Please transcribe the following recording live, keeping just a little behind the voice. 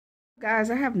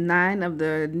Guys, I have 9 of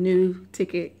the new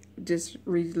ticket just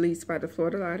released by the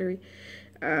Florida Lottery.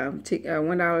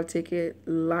 $1 ticket,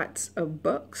 lots of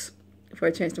bucks for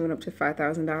a chance to win up to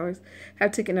 $5,000.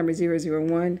 Have ticket number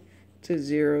 001 to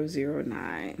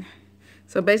 009.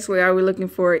 So basically all we're looking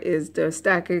for is the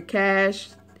stack of cash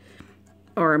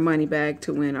or a money bag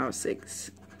to win all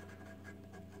 6.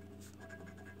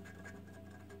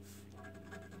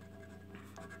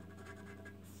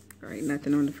 All right,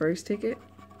 nothing on the first ticket.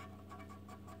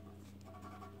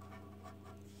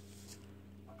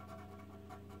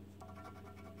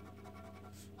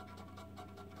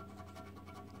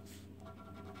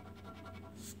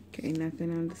 Okay,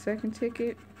 nothing on the second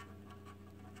ticket.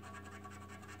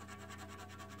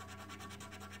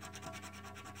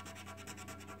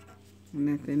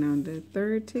 Nothing on the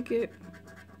third ticket.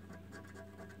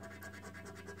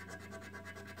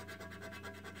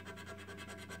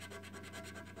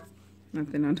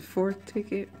 Nothing on the fourth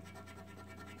ticket.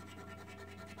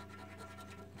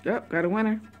 Oh, got a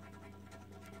winner.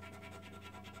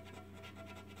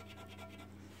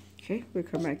 Okay, we'll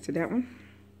come back to that one.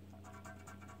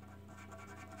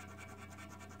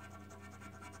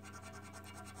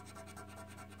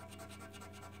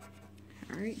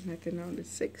 All right, nothing on the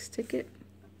sixth ticket.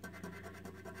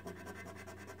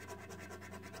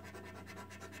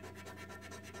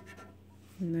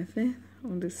 Nothing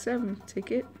on the seventh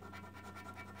ticket.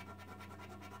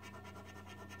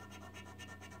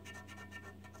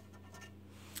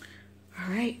 All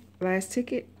right, last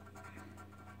ticket.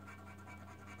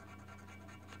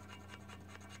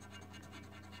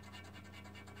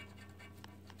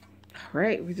 All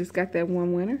right, we just got that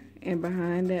one winner, and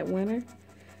behind that winner,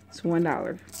 it's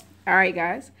 $1. All right,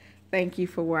 guys, thank you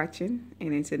for watching,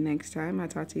 and until next time, I'll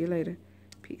talk to you later.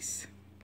 Peace.